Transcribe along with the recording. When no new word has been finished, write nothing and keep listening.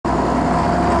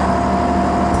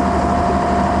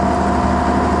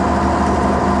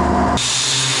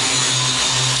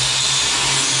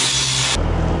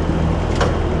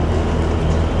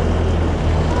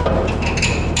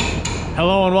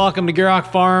welcome to Gierok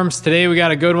Farms. Today we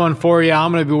got a good one for you.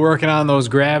 I'm going to be working on those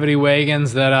gravity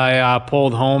wagons that I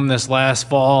pulled home this last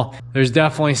fall. There's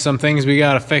definitely some things we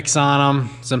got to fix on them,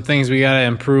 some things we got to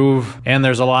improve, and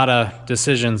there's a lot of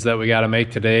decisions that we got to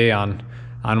make today on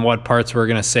what parts we're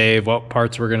going to save, what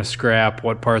parts we're going to scrap,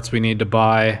 what parts we need to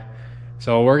buy.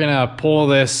 So we're going to pull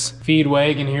this feed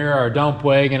wagon here, our dump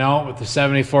wagon, out with the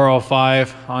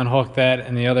 7405, unhook that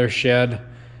in the other shed,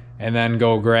 and then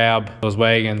go grab those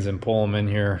wagons and pull them in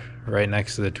here right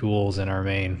next to the tools in our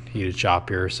main heated shop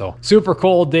here. So super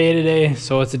cold day today,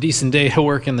 so it's a decent day to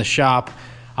work in the shop.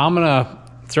 I'm gonna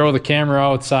throw the camera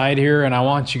outside here, and I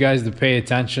want you guys to pay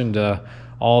attention to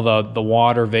all the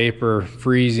water vapor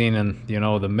freezing and, you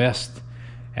know, the mist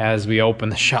as we open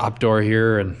the shop door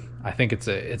here. And I think it's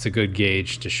a good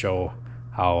gauge to show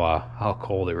how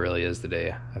cold it really is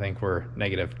today. I think we're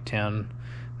 -10,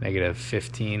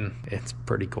 -15. It's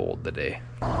pretty cold today.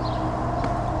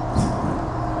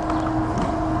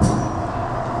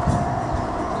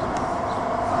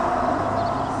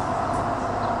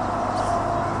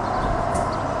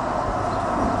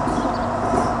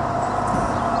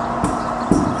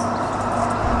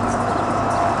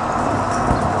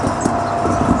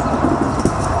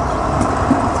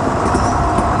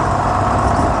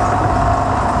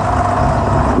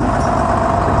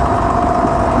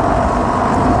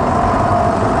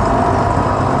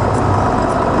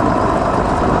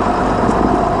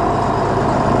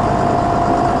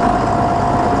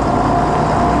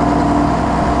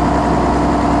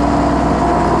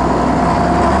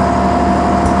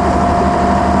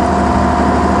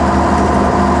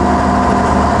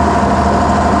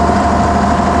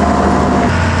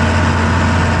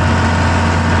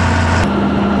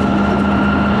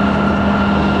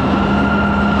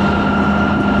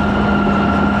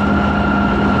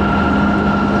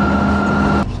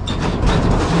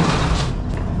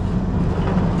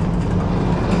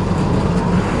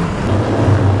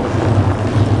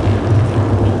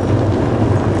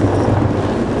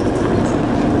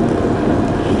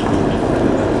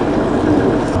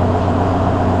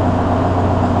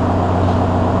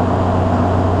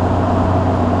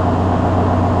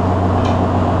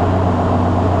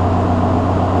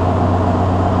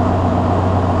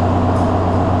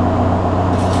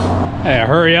 Hey,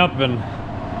 hurry up and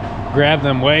grab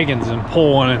them wagons and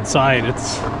pull one inside. It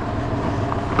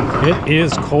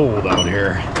is cold out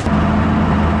here.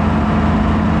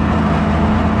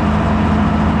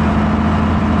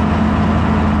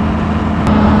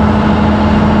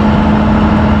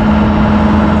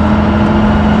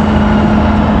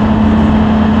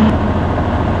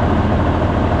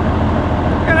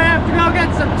 We're gonna have to go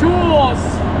get some tools,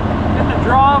 get the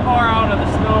drawbar out of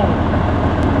the snow.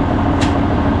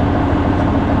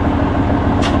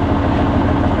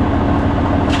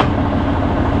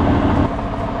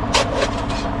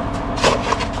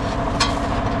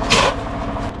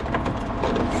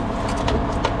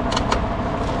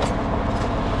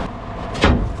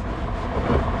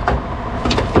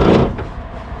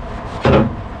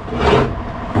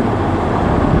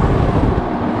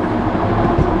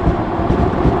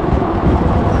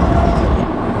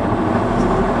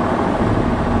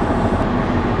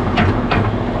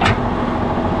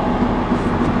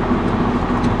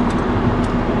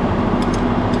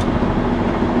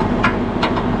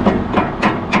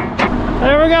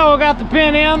 There we go, we got the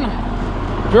pin in,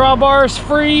 drawbar's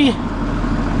free.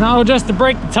 Now just to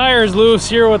break the tires loose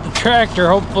here with the tractor.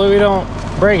 Hopefully we don't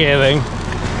break anything.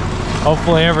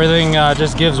 Hopefully everything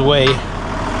just gives way.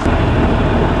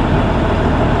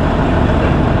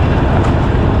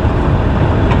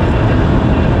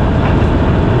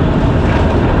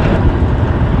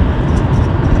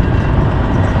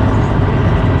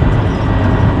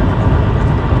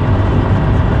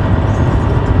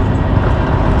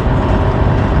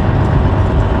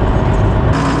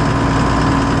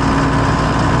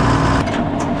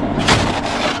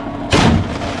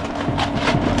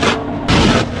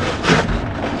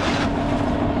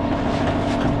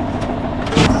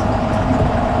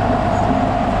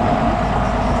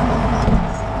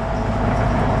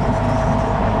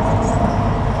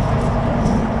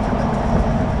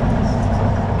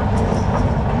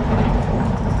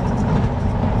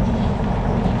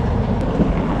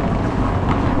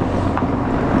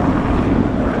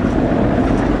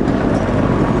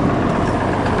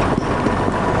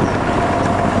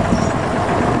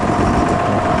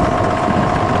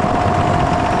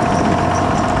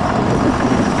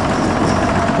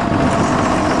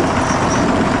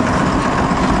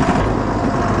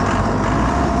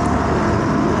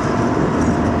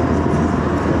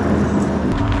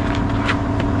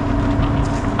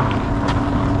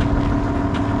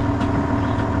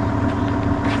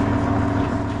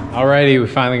 Alrighty, we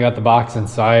finally got the box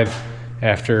inside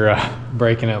after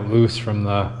breaking it loose from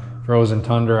the frozen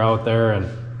tundra out there and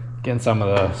getting some of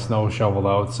the snow shoveled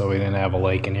out so we didn't have a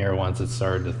lake in here once it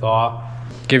started to thaw.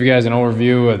 Give you guys an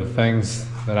overview of the things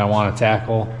that I want to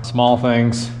tackle. Small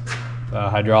things, the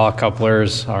hydraulic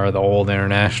couplers are the old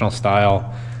international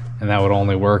style, and that would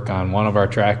only work on one of our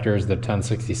tractors, the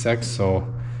 1066, so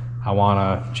I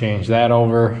want to change that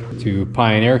over to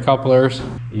Pioneer couplers.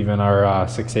 Even our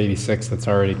 686 that's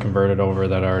already converted over,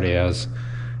 that already has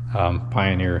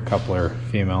Pioneer coupler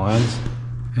female ends.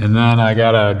 And then I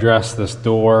gotta address this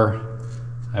door.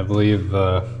 I believe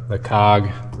the cog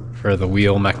for the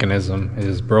wheel mechanism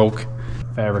is broke.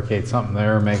 Fabricate something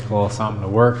there, make a little something to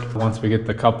work. Once we get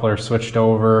the coupler switched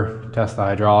over, test the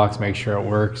hydraulics, make sure it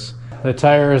works. The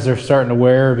tires are starting to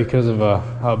wear because of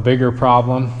a bigger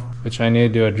problem, which I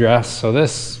needed to address. So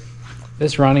this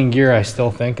running gear I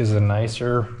still think is a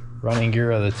nicer running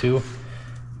gear of the two,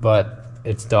 but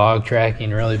it's dog tracking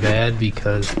really bad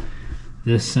because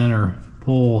this center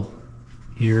pole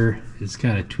here is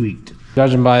kind of tweaked.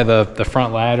 Judging by the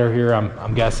front ladder here,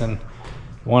 I'm guessing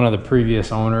one of the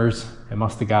previous owners, it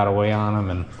must have got away on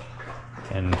them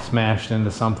and smashed into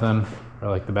something, or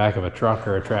like the back of a truck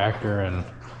or a tractor, and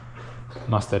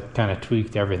must have kind of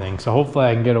tweaked everything. So hopefully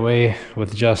I can get away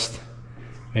with just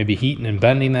maybe heating and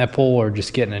bending that pole, or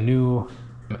just getting a new,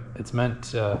 it's meant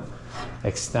to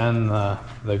extend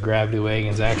the gravity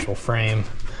wagon's actual frame.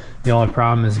 The only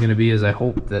problem is going to be is I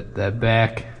hope that that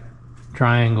back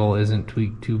triangle isn't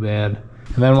tweaked too bad.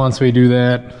 And then once we do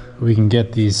that, we can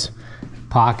get these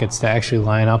pockets to actually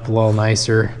line up a little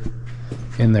nicer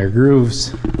in their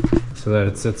grooves so that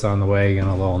it sits on the wagon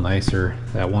a little nicer.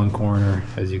 That one corner,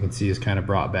 as you can see, is kind of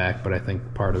brought back, but I think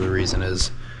part of the reason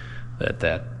is that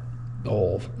the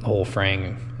whole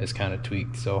frame is kind of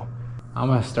tweaked. So I'm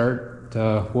gonna start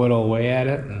to whittle away at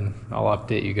it, and I'll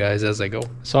update you guys as I go.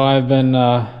 So I've been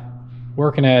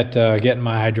working at getting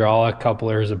my hydraulic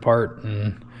couplers apart,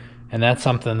 and that's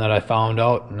something that I found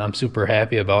out and I'm super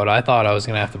happy about. I thought I was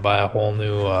gonna have to buy a whole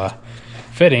new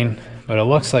fitting, but it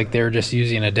looks like they were just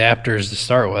using adapters to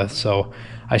start with, so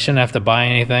I shouldn't have to buy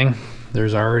anything.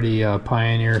 There's already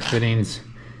Pioneer fittings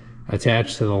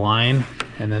attached to the line,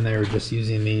 and then they were just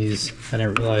using these. I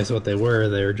didn't realize what they were.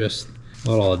 They were just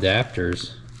little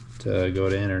adapters to go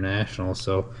to international,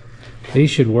 so these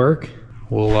should work.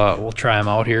 We'll try them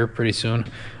out here pretty soon.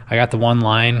 I got the one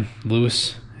line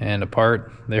loose and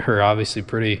apart. They were obviously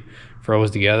pretty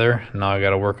froze together. Now I got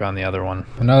to work on the other one.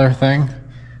 Another thing,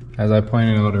 as I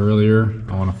pointed out earlier,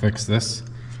 I want to fix this.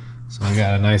 So I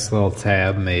got a nice little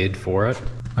tab made for it.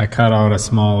 I cut out a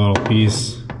small little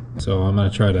piece, so I'm going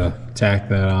to try to tack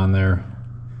that on there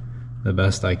the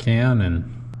best I can,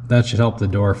 and that should help the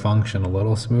door function a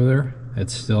little smoother.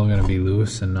 It's still going to be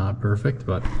loose and not perfect,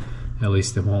 but at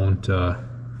least it won't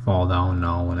fall down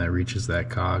now when it reaches that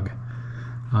cog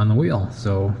on the wheel.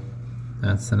 So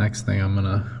that's the next thing I'm going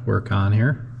to work on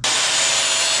here.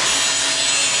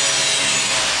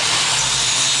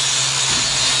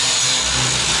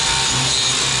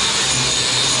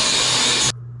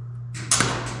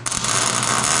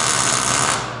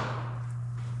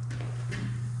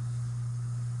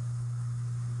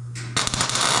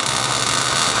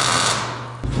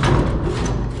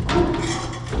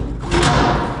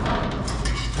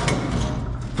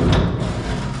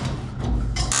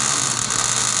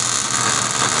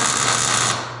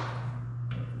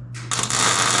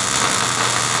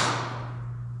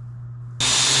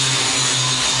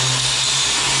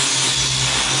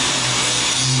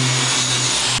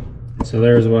 So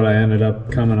there's what I ended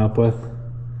up coming up with.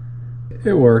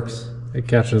 It works. It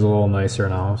catches a little nicer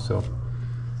now, so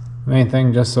main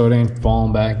thing, just so it ain't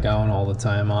falling back down all the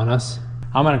time on us.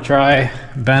 I'm gonna try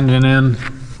bending in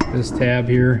this tab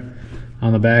here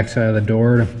on the back side of the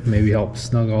door to maybe help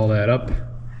snug all that up.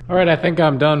 All right, I think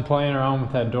I'm done playing around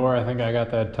with that door. I think I got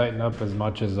that tightened up as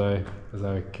much as I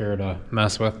care to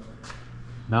mess with.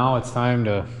 Now it's time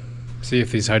to see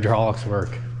if these hydraulics work.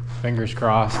 Fingers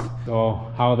crossed. So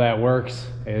how that works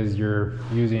is you're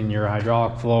using your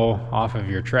hydraulic flow off of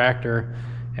your tractor,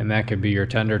 and that could be your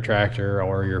tender tractor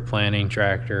or your planting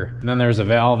tractor. And then there's a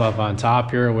valve up on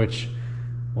top here which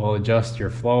will adjust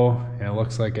your flow, and it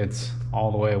looks like it's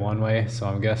all the way one way, so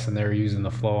I'm guessing they're using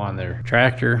the flow on their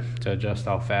tractor to adjust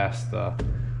how fast the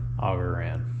auger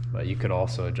ran. But you could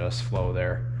also adjust flow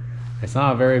there. It's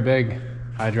not a very big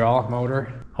hydraulic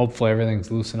motor. Hopefully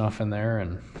everything's loose enough in there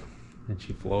and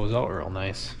she flows out real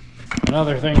nice.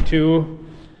 Another thing too,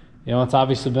 you know, it's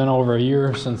obviously been over a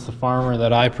year since the farmer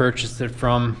that I purchased it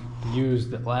from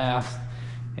used it last,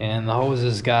 and the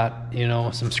hoses got, you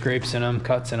know, some scrapes in them,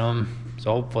 cuts in them,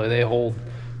 so hopefully they hold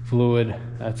fluid.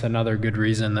 That's another good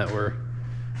reason that we're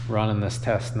running this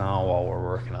test now while we're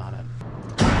working on it.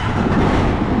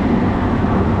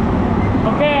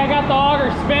 Okay, I got the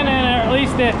auger spinning, or at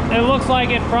least it looks like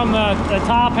it from the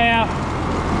top half,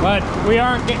 but we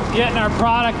aren't getting our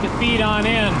product to feed on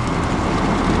in.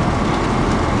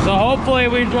 So hopefully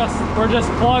we're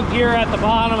just plugged here at the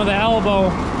bottom of the elbow,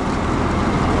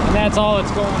 and that's all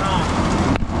that's going on.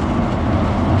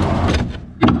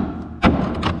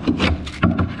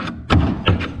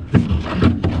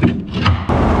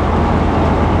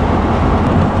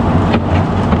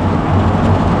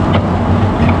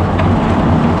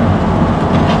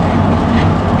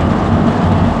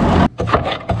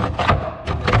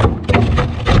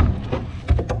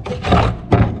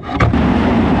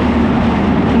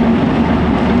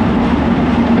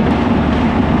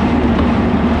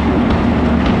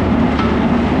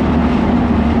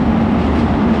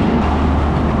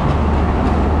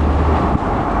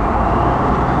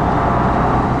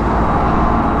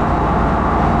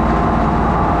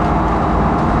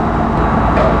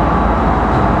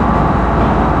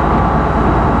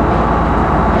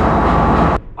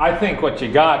 I think what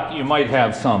you got, you might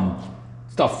have some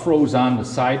stuff froze on the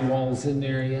sidewalls in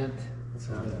there yet.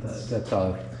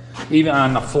 Even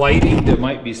on the flighting, there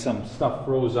might be some stuff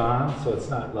froze on, so it's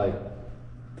not like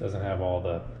Doesn't have all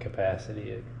the capacity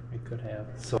it could have.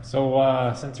 So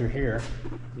since you're here,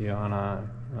 you wanna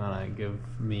give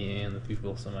me and the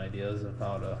people some ideas of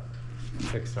how to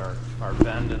fix our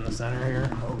bend in the center here?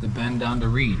 the bend on the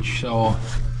reach. So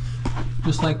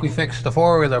just like we fixed the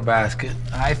four-wheeler basket,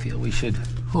 I feel we should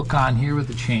hook on here with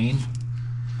the chain,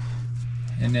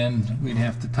 and then we'd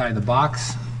have to tie the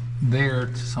box there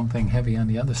to something heavy on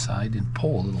the other side and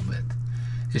pull a little bit.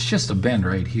 It's just a bend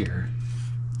right here.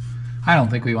 I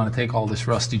don't think we want to take all this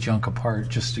rusty junk apart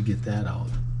just to get that out.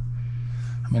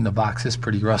 I mean, the box is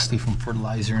pretty rusty from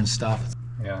fertilizer and stuff.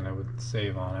 Yeah, and it would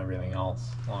save on everything else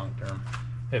long term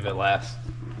if it lasts.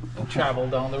 We'll travel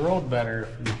down the road better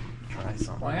if we Try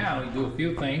something. Well, yeah, we do a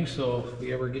few things, so if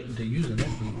we ever get into using it,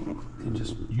 we can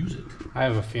just use it. I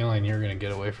have a feeling you're gonna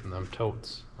get away from them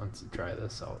totes once you try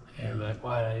this out. Yeah. You're like,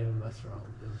 why did I even mess around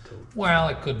with them totes? Well,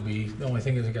 it could be. The only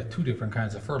thing is we got two different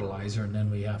kinds of fertilizer, and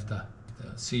then we have to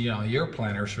see, you know, your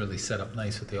planter's really set up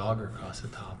nice with the auger across the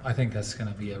top. I think that's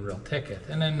gonna be a real ticket.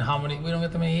 And then how many, we don't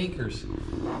get that many acres.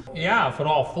 Yeah, if it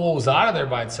all flows out of there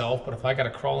by itself, but if I gotta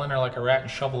crawl in there like a rat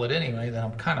and shovel it anyway, then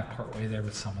I'm kind of partway there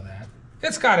with some of that.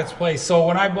 It's got its place. So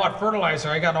when I bought fertilizer,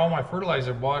 I got all my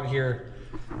fertilizer bought here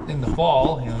in the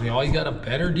fall. You know, they always got a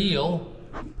better deal.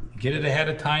 Get it ahead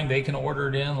of time. They can order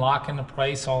it in, lock in the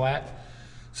price, all that.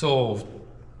 So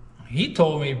he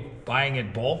told me buying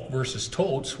it bulk versus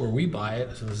totes, where we buy it,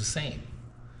 it was the same.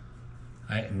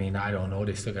 I mean, I don't know.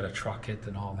 They still got to truck it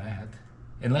and all that.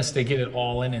 Unless they get it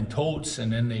all in totes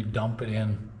and then they dump it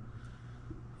in,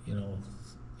 you know,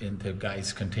 into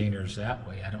guys' containers that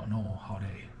way. I don't know how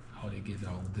they get it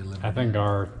all delivered. I think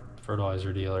our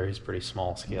fertilizer dealer, he's pretty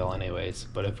small scale anyways,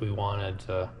 but if we wanted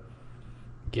to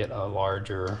get a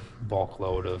larger bulk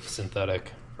load of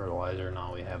synthetic fertilizer,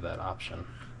 now we have that option.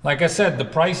 Like I said, the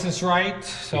price is right.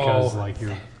 So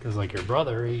Because like your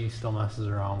brother, he still messes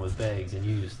around with bags, and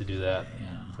you used to do that.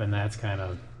 Yeah. And that's kind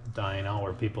of dying out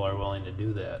where people are willing to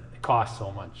do that. It costs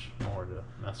so much more to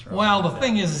mess around. Well, the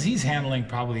thing is he's handling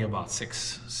probably about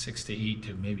six to 8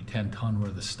 to maybe 10 ton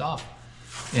worth of stuff.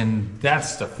 And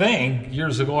that's the thing.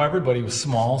 Years ago, everybody was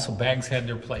small, so bags had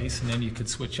their place, and then you could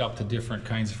switch up to different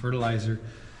kinds of fertilizer.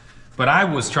 But I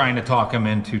was trying to talk him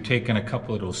into taking a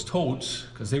couple of those totes,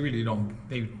 because they really don't,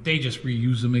 they just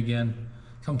reuse them again.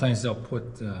 Sometimes they'll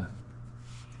put,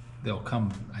 they'll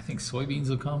come, I think soybeans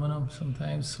will come in them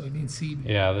sometimes, soybean seed.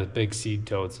 Yeah, the big seed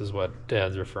totes is what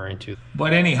Dad's referring to.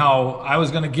 But anyhow, I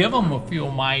was going to give him a few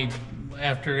of my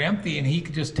after empty, and he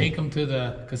could just take them to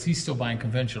the, because he's still buying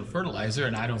conventional fertilizer,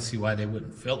 and I don't see why they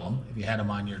wouldn't fill them. If you had them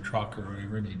on your truck or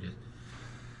whatever, they just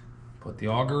put the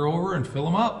auger over and fill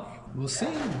them up. We'll see.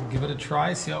 We'll give it a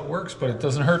try, see how it works, but it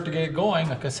doesn't hurt to get it going.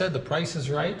 Like I said, the price is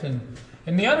right, and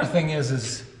the other thing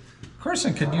is a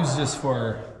person could use this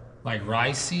for like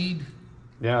rye seed.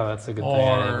 Yeah, that's a good thing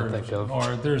I didn't think of.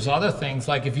 Or there's other things,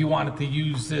 like if you wanted to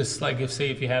use this, like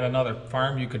if you had another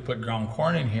farm, you could put ground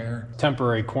corn in here.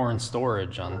 Temporary corn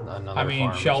storage on another farm. I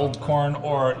mean, shelled corn,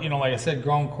 or, you know, like I said,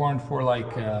 ground corn for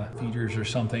like feeders or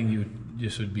something,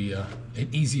 this would be an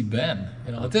easy bend.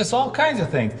 You know, there's all kinds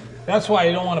of things. That's why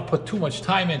you don't want to put too much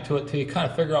time into it till you kind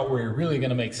of figure out where you're really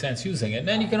going to make sense using it. And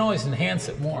then you can always enhance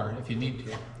it more if you need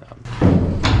to.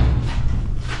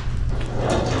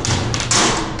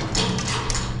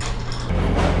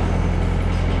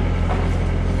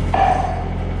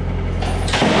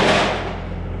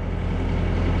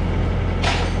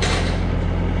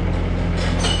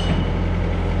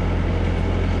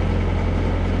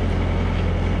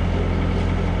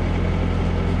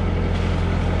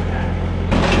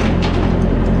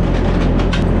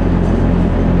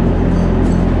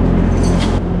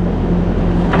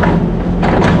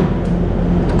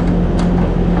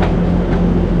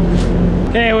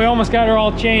 just got her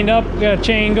all chained up. We got a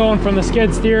chain going from the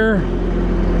skid steer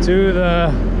to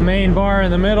the main bar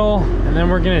in the middle, and then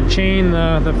we're gonna chain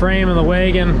the frame of the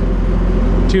wagon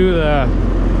to the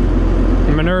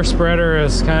manure spreader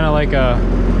as kind of like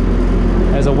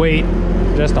as a weight,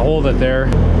 just to hold it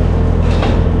there.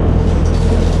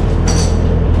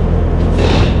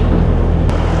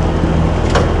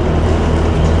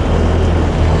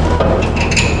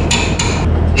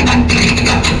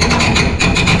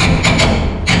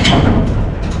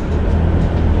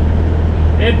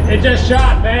 It just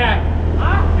shot back.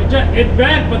 It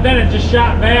bent, but then it just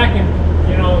shot back, and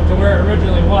you know, to where it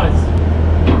originally was.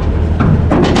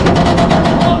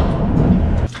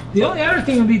 The only other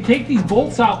thing would be take these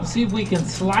bolts out and see if we can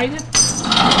slide it.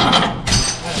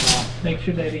 I don't know. Make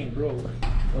sure that ain't broke. Well,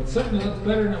 it certainly looks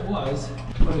better than it was,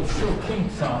 but it's still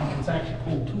kinked some. It's actually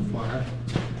pulled too far.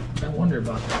 I wonder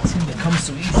about that. It seemed to come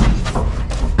so easy.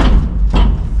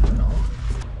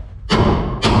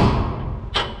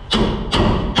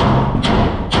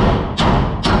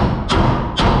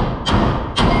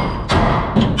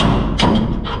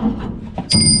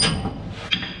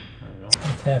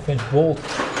 Half-inch bolt.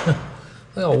 Look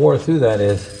how wore through that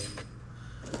is.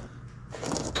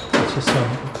 It's just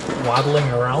some waddling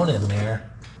around in there.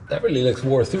 That really looks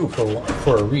wore through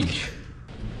for a reach.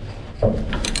 You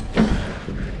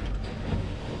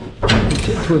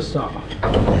should twist off.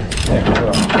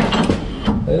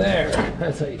 There.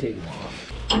 That's how you take them off.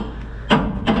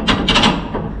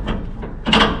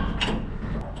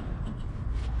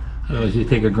 Otherwise, you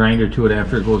take a grinder to it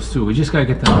after it goes through. We just gotta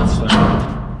get the nuts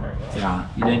started. Yeah,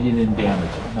 then you didn't damage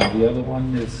it. Now the other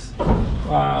one is,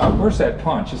 where's that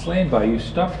punch? It's laying by you.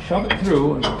 Shove it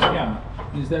through, and yeah,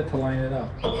 use that to line it up.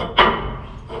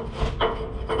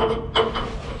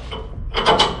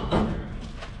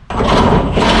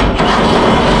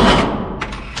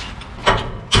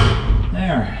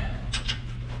 There.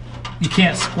 You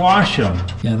can't squash them.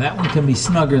 Yeah, that one can be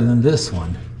snugger than this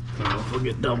one. I don't know if we'll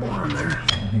get double on there.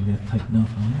 I think that's tight enough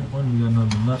on that one. We got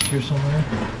another nut here somewhere.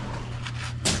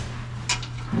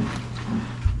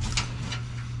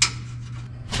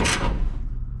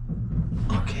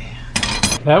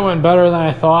 That went better than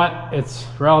I thought. It's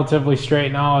relatively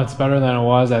straight now. It's better than it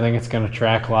was. I think it's gonna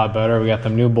track a lot better. We got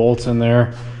them new bolts in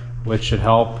there, which should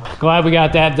help. Glad we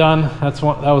got that done. That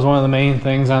was one of the main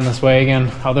things on this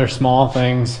wagon. Other small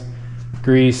things,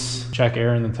 grease, check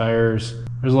air in the tires.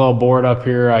 There's a little board up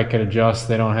here I could adjust.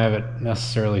 They don't have it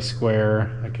necessarily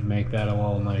square. I could make that a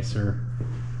little nicer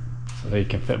so they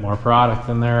can fit more product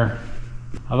in there.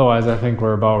 Otherwise, I think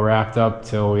we're about wrapped up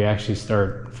till we actually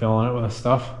start filling it with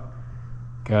stuff.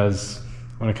 Because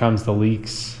when it comes to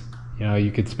leaks, you know,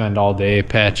 you could spend all day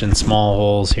patching small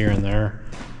holes here and there,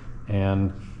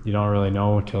 and you don't really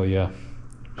know until you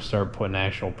start putting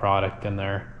actual product in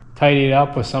there. Tidy it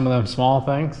up with some of them small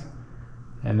things,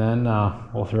 and then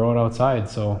we'll throw it outside.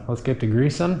 So let's get to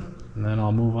greasing, and then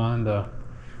I'll move on to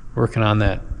working on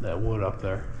that wood up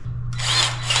there.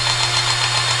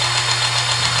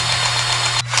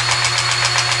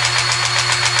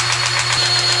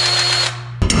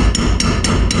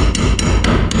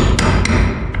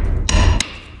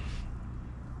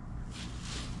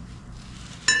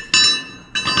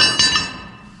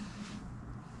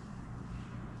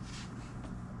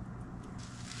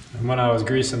 When I was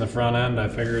greasing the front end, I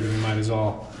figured we might as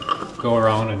well go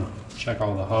around and check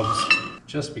all the hubs,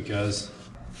 just because.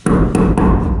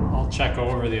 I'll check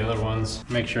over the other ones,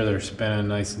 make sure they're spinning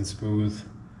nice and smooth.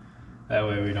 That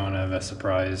way we don't have a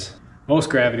surprise. Most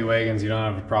gravity wagons, you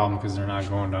don't have a problem because they're not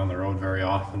going down the road very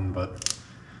often, but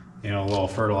you know, a little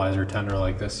fertilizer tender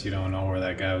like this, you don't know where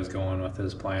that guy was going with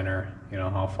his planter, you know,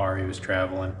 how far he was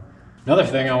traveling. Another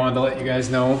thing I wanted to let you guys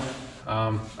know,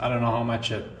 I don't know how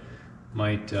much it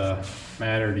might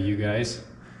matter to you guys,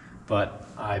 but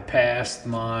I passed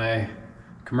my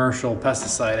commercial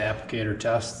pesticide applicator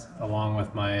test along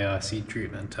with my seed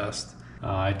treatment test.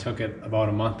 I took it about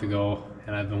a month ago,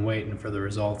 and I've been waiting for the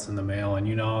results in the mail, and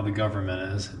you know how the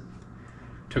government is. It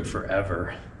took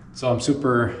forever. So I'm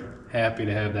super happy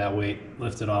to have that weight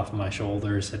lifted off of my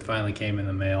shoulders. It finally came in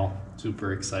the mail.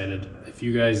 Super excited. If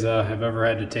you guys have ever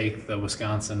had to take the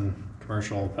Wisconsin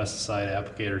commercial pesticide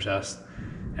applicator test,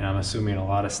 and I'm assuming a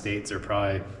lot of states are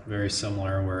probably very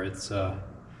similar, where it's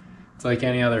like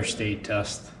any other state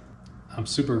test. I'm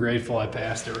super grateful I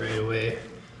passed it right away.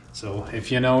 So if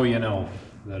you know, you know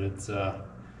that it's a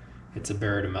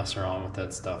bear to mess around with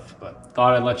that stuff. But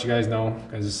thought I'd let you guys know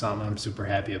because it's something I'm super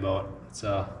happy about. It's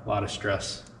a lot of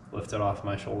stress lifted off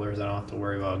my shoulders. I don't have to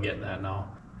worry about getting that now.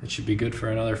 It should be good for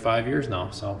another 5 years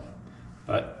now. So,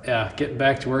 but yeah, getting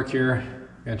back to work here.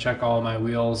 Gonna check all of my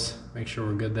wheels, make sure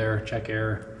we're good there, check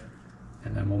air,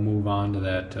 And then we'll move on to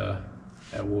that,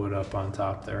 that wood up on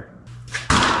top there.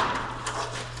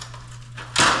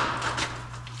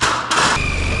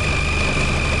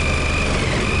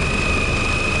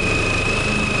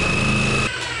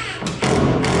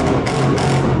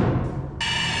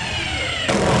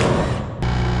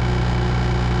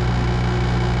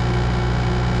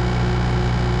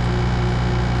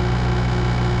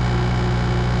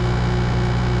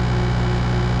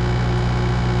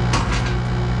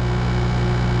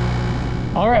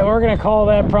 All right, we're gonna call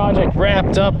that project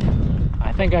wrapped up.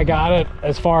 I think I got it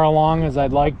as far along as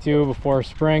I'd like to before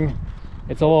spring.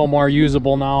 It's a little more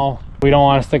usable now. We don't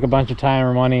want to stick a bunch of time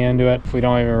or money into it if we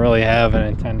don't even really have an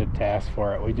intended task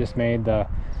for it. We just made the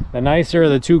nicer of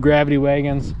the two gravity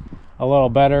wagons a little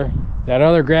better. That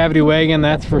other gravity wagon,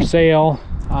 that's for sale.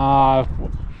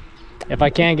 If I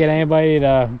can't get anybody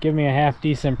to give me a half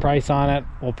decent price on it,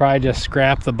 we'll probably just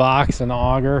scrap the box and the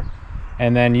auger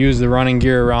and then use the running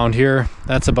gear around here.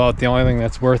 That's about the only thing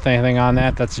that's worth anything on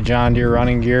that. That's a John Deere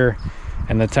running gear,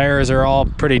 and the tires are all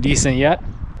pretty decent yet.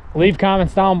 Leave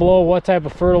comments down below what type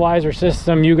of fertilizer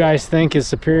system you guys think is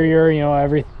superior. You know,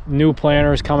 every new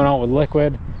planter is coming out with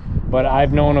liquid, but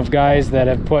I've known of guys that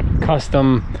have put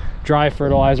custom dry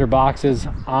fertilizer boxes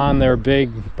on their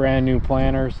big brand new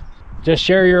planters. Just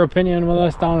share your opinion with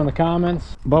us down in the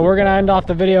comments. But we're gonna end off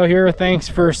the video here. Thanks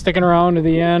for sticking around to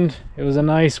the end. It was a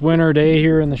nice winter day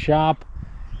here in the shop,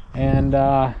 and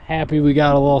happy we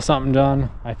got a little something done.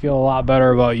 I feel a lot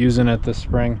better about using it this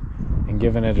spring and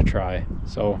giving it a try.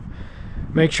 So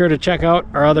make sure to check out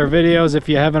our other videos if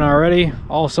you haven't already.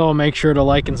 Also, make sure to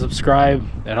like and subscribe.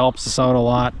 It helps us out a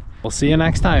lot. We'll see you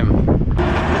next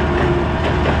time.